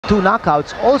2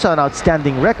 knockouts, also an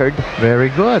outstanding record. Very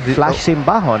good. Flash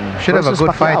Simbajon Should have a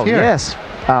good Pacquiao. fight here. Yes,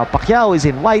 Pacquiao is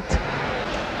in white.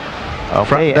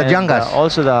 Okay, the and, Jangas.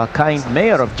 Also the kind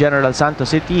mayor of General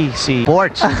Santos City, si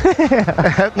Sports.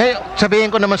 Ngayon, sabihin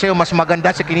ko naman sa'yo, mas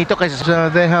maganda si Kinito kasi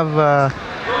they have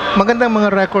magandang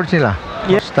mga records nila.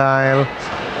 Yeah. Style.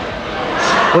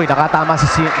 Uy, nakatama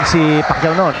si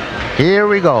Pacquiao noon. Here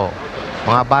we go.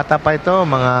 Mga bata pa ito,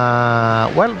 mga,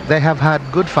 well, they have had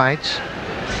good fights.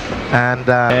 And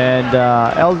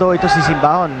although ito si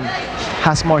Simbajon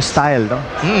has more style, no?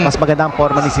 Mas maganda ang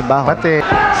forma ni Simbajon. Pati,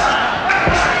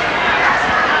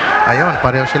 ayun,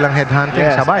 pareho silang headhunting,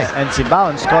 yes, sabay. And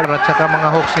Simbajon scored. At saka mga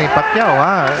hooks ni Pacquiao,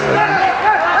 ha?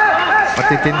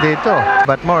 Matitindi ito.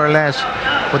 But more or less,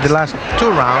 for the last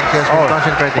 2 rounds, he has been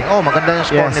concentrating. Oh, maganda yung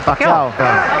score ni Pacquiao.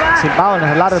 Simbajon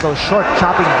has a lot of those short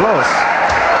chopping blows.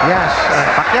 Yes,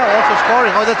 Pacquiao also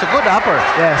scoring. Oh, that's a good upper.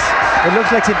 Yes, it looks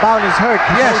like Simbajon is hurt.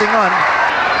 He's holding on.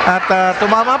 At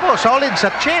tumama po, solid sa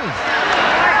chin.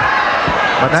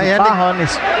 But Simbajon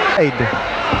is paid.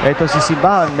 Ito si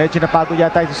Simbajon, medyo napagod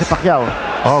yata ito si Pacquiao.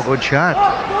 Oh, good shot.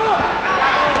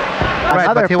 Right,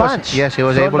 Another but punch. he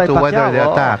was able to weather the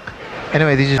attack.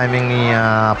 Anyway, this is timing ni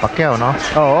Pacquiao, no?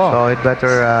 So it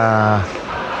better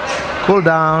cool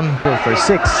down. For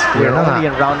 6. We're only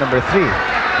in round number 3.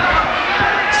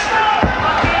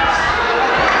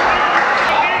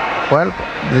 Well,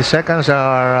 the seconds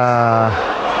are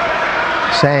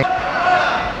saying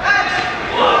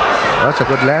that's a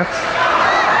good left.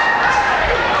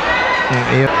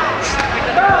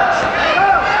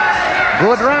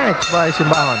 Good right by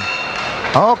Simbajon.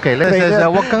 Okay, let's say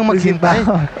wag kang maghintay.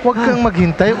 Wag kang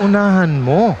maghintay, unahan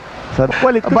mo.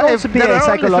 Well, it could also be a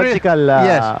psychological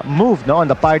move, no, on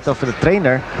the part of the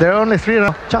trainer. There are only 3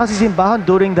 rounds. Tsaka si Simbajon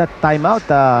during that timeout,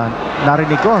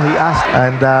 narinig ko, he asked.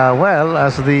 And well,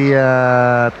 as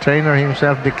the trainer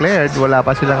himself declared, wala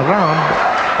pa silang round.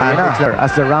 And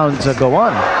as the rounds go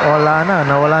on. Wala na,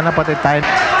 nawala na pati time.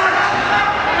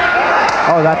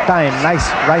 Oh, that time, nice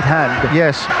right hand.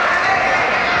 Yes.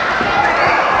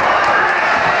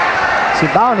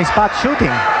 Simbajon is spot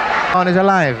shooting. On is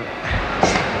alive.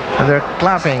 And they're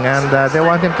clapping, and they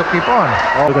want him to keep on.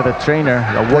 Oh, look at the trainer,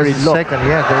 the worried look.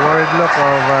 Yes, the worried look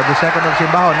of the second of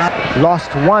Simbajon.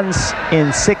 Lost once in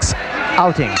 6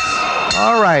 outings.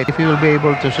 All right, if he will be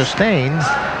able to sustain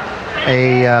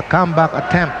a comeback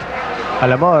attempt.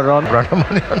 Alam mo, Ron.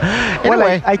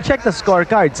 Anyway, well, I checked the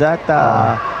scorecards at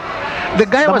the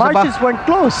guy the was margins weren't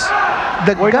close.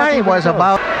 The guy was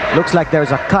about. Looks like there's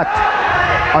a cut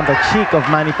on the cheek of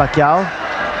Manny Pacquiao.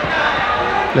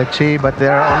 Let's see, but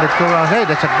there are only 2 rounds. Hey,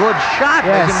 that's a good shot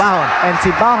by Simbajon. And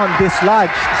Simbajon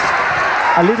dislodged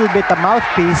a little bit the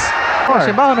mouthpiece. Oh,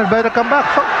 Simbajon had better come back.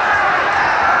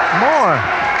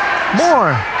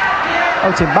 More.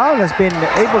 Oh, Simbajon has been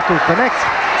able to connect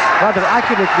rather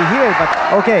accurately here, but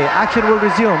okay, action will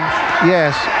resume.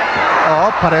 Yes.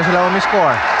 Oh, pareho sila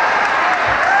umiscore.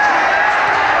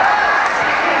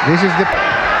 This is the...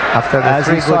 After the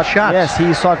 3 good shots. Yes,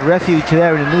 he sought refuge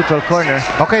there in the neutral corner.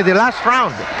 Okay, the last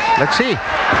round. Let's see.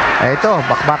 Ito,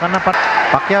 bakbakan na.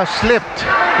 Pacquiao slipped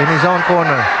in his own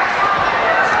corner.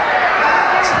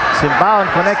 Simbajon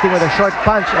connecting with a short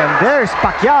punch, and there's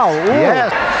Pacquiao. Ooh.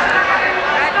 Yes.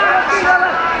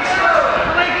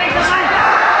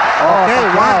 Okay,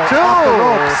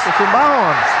 1-2.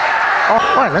 Simbajon.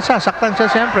 Oh, nasasaktan siya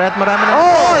siyempre at marami na.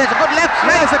 Oh, it's a good left.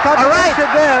 Yes, a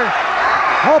combination there.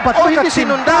 Oh, but look at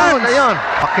sinundan. Ayun.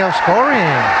 Pacquiao scoring.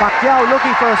 Pacquiao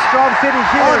looking for a strong finish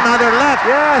here. Oh, another left.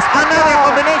 Yes, another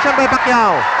combination by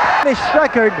Pacquiao. Finish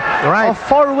record of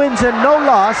 4 wins and no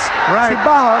loss.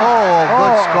 Simbajon. Oh,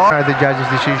 good score. The judges'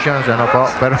 decisions, ano po.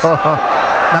 Pero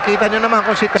nakita nyo naman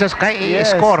kung si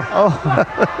score. Oh,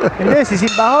 hindi, si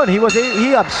Simbajon,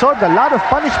 he absorbed a lot of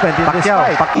punishment in this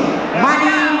fight.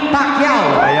 Manny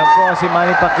Pacquiao. Ayan po si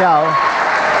Manny Pacquiao.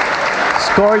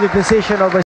 Scored the decision over